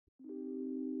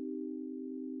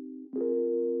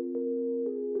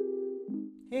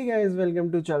Hey guys, welcome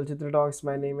to चलचित्र talks.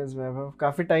 My name is वैभव।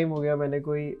 काफ़ी time हो गया मैंने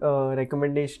कोई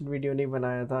रिकमेंडेशन वीडियो नहीं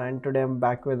बनाया था and today I am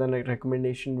back with a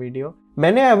recommendation video.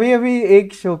 मैंने अभी अभी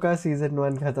एक शो का सीजन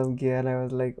 1 खत्म किया and I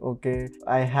was like okay,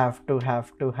 I have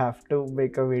to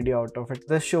make a video out of it.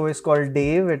 This show is called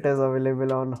Dave. It is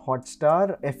available on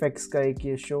Hotstar. FX का एक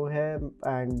ये शो है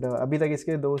एंड अभी तक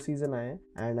इसके 2 सीजन आए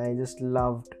and I just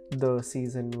loved the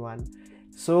season 1।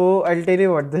 So I'll tell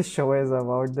you what this show is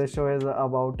about. This show is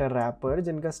about a rapper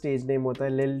जिनका stage name होता है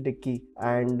लिल डिक्की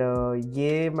एंड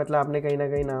ये मतलब आपने कहीं ना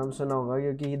कहीं नाम सुना होगा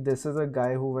क्योंकि this is a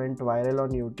guy who went viral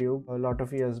on YouTube lot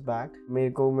of years back.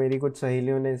 मेरी कुछ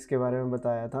सहेलियों ने इसके बारे में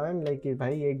बताया था एंड लाइक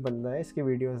भाई एक बंदा है, इसकी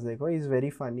वीडियोस देखो, is very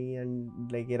funny and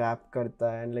like ये रैप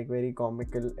करता है and like very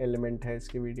comical element है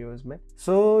इसकी वीडियोस में।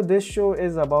 So this show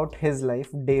is about his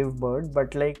life, Dave Burd,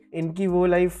 but like इनकी वो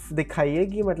लाइफ दिखाई है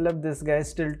कि मतलब this guy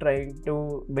still trying to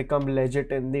become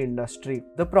legit in the industry.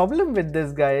 The problem with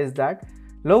this guy is that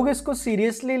लोग इसको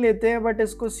सीरियसली लेते हैं बट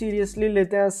इसको सीरियसली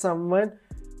लेते हैं someone,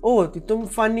 oh तुम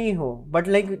funny हो, but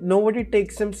like nobody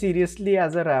takes him seriously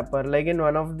as a rapper. Like in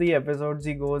one of the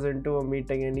episodes he goes into a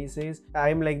meeting and he says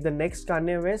I'm like the next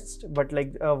Kanye West but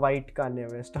like a white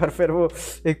Kanye West और फिर वो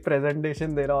एक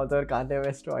presentation दे रहा होता है और Kanye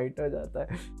West white हो जाता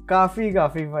है।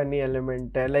 काफ़ी funny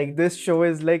element है। Like this show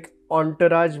is like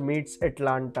Entourage meets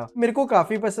Atlanta. मेरे को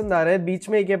काफ़ी पसंद आ रहा है। बीच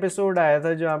में एक एपिसोड आया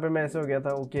था जहाँ पे मैं ऐसे हो गया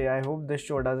था okay I hope this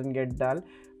show doesn't get dull,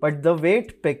 but the way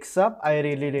it picks up I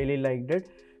really liked it.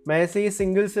 मैं ऐसे ये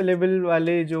सिंगल सिलेबल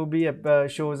वाले जो भी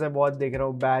शोज है बहुत देख रहा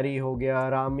हूँ। बैरी हो गया,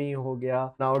 रामी हो गया,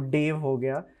 नाउ डेव हो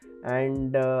गया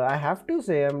and I have to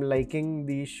say I'm liking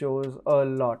these shows a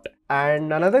lot.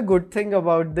 And another good thing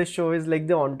about this show is like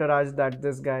the entourage that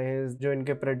this guy is, जो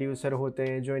इनके प्रोड्यूसर होते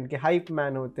हैं, जो इनके हाइप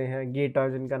मैन होते हैं, गेटा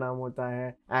जिनका नाम होता है,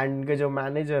 एंड इनके जो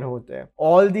मैनेजर होते हैं,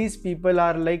 all these people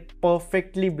are like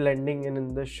perfectly blending in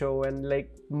the show and like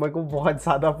मेरे को बहुत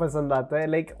ज़्यादा पसंद आता है।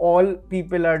 like all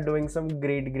people are doing some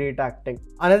great acting.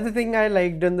 Another thing I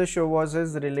liked in the show was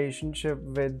his relationship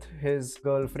with his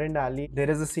girlfriend Ali.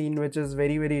 There is a scene which is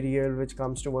very real which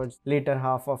comes towards later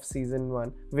half of season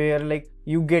 1 where like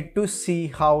you get to see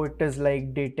how it is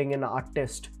like dating an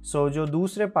artist. So जो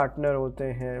दूसरे partner होते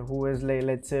हैं who is like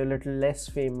let's say a little less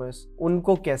famous,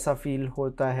 उनको कैसा feel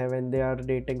होता है when they are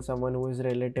dating someone who is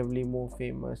relatively more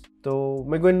famous. तो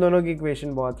मेरे को इन दोनों की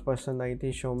इक्वेशन बहुत पसंद आई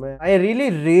थी शो में। I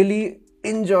really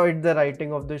enjoyed the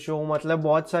writing of the show. मतलब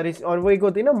बहुत सारी, और वो एक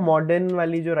होती है ना मॉडर्न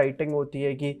वाली जो राइटिंग होती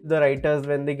है कि the writers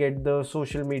when they get the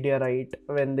social media right,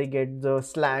 when they get the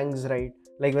slangs right,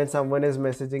 like when someone is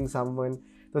messaging someone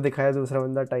तो दिखाया दूसरा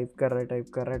बंदा टाइप कर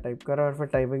रहा है और फिर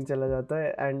टाइपिंग चला जाता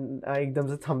है एंड एकदम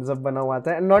से थम्स अप बना हुआ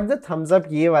आता है। नॉट द थम्स अप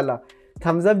ये वाला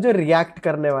थम्स अप जो रिएक्ट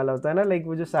करने वाला होता है ना, लाइक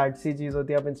वो जो सैड सी चीज़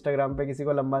होती है, आप इंस्टाग्राम पे किसी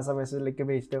को लंबा सा मैसेज लिख के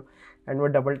भेजते हो एंड वो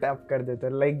डबल टैप कर देते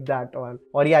हैं, लाइक दैट वन।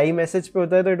 और ये आई मैसेज पे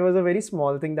होता है तो it was a very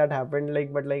small thing that happened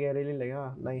like, but like I really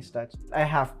like nice touch. I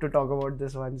have to talk about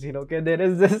this one scene. Okay, there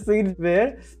is this scene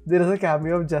where there is a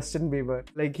cameo of Justin Bieber.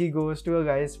 Like he goes to a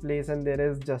guys place and there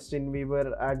is Justin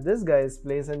Bieber at this guys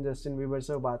place and Justin Bieber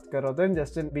से बात कर रहा होता है and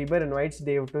Justin Bieber invites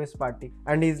Dev to his party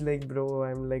and he is like bro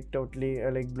I am like totally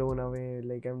like blown away,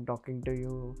 like I am talking to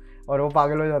you. और वो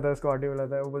पागल हो जाता है, उसको ऑडियो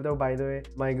बुलाता है, वो बोलता है by the way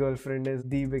my girlfriend is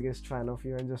the biggest fan of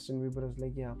you and Justin Bieber is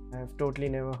like yeah I have totally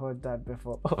never heard that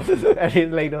before and he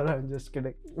is like no I am just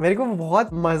kidding. मेरे को बहुत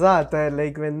मजा आता है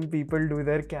like when people do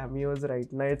their cameos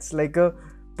right ना। It's like a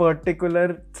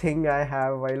particular thing I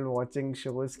have while watching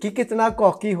shows कि कितना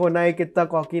cocky होना है, कितना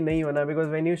कॉकी नहीं होना। Because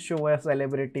when you show a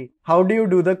celebrity how do you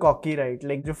do the cocky right.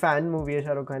 Like जो fan movie है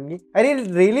शाहरुख खान की, आई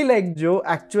रियली लाइक जो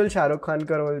एक्चुअल शाहरुख खान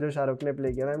का रोल जो शाहरुख ने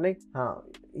प्ले किया था, लाइक हाँ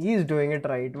he is doing it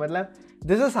right. मतलब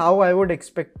this is how I would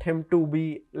expect him to be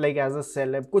like as a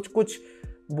celeb. कुछ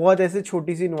बहुत ऐसे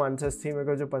छोटी सी नुआंसेस थी मेरे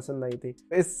को जो पसंद आई थी।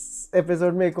 इस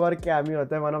एपिसोड में एक और कैमियो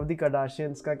होता है, वन ऑफ द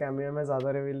कार्दाशियंस का कैमियो। मैं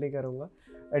ज़्यादा रिवील नहीं करूँगा,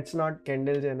 इट्स नॉट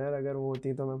केंडल जेनर, अगर वो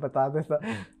होती तो मैं बता देता,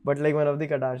 but like one of the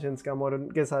Kardashians का और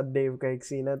उनके साथ डेव का एक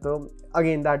सीन है। तो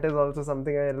again that is also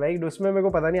something I like. उसमें मेरे को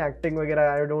पता नहीं एक्टिंग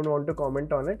वगैरह, I don't want to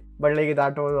comment on it, but like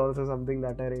that was also something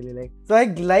that I really like. So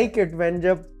I like it when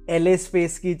जब LA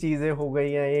space की चीज़ें हो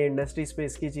गई हैं, ये इंडस्ट्री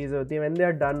स्पेस की चीज़ें होती हैं, when they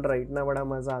are done right ना, बड़ा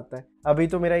मज़ा आता है। अभी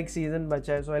तो मेरा एक सीजन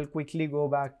बचा है, सो I will quickly go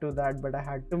back to that, but I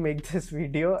had to make this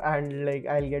video and like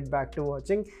I will get back to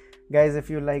watching. Guys, if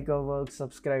you like our work,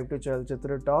 subscribe to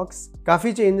चलचित्र talks.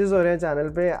 काफ़ी changes हो रहे हैं channel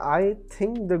पे। I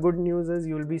think the good news is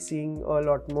you will be seeing a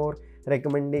lot more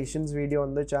recommendations video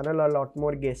on the channel, a lot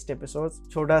more guest episodes।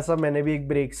 छोटा सा मैंने भी एक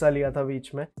ब्रेक सा लिया था बीच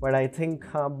में, but I think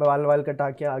हाँ बाल कटा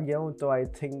के आ गया हूँ, तो I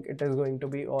think it is going to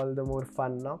be all the more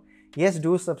fun now। Yes,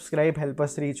 do subscribe, help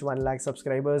us reach 1 lakh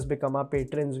subscribers, become our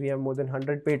patrons. We have more than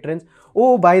 100 patrons.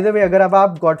 Oh, by the way, अगर अब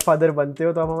आप Godfather बनते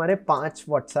हो तो अब हमारे 5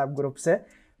 WhatsApp groups है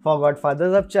for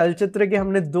godfathers. अब चलचित्र के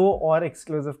हमने 2 और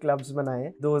एक्सक्लूसिव क्लब्स बनाए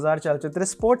हैं. 2000 चलचित्र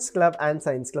sports club and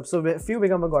science club. So if you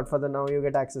become a godfather now you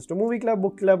get access to movie club,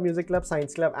 book club, music club,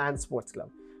 science club and sports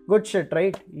club. Good shit,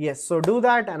 right? Yes, so do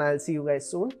that and I'll see you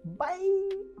guys soon.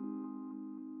 Bye.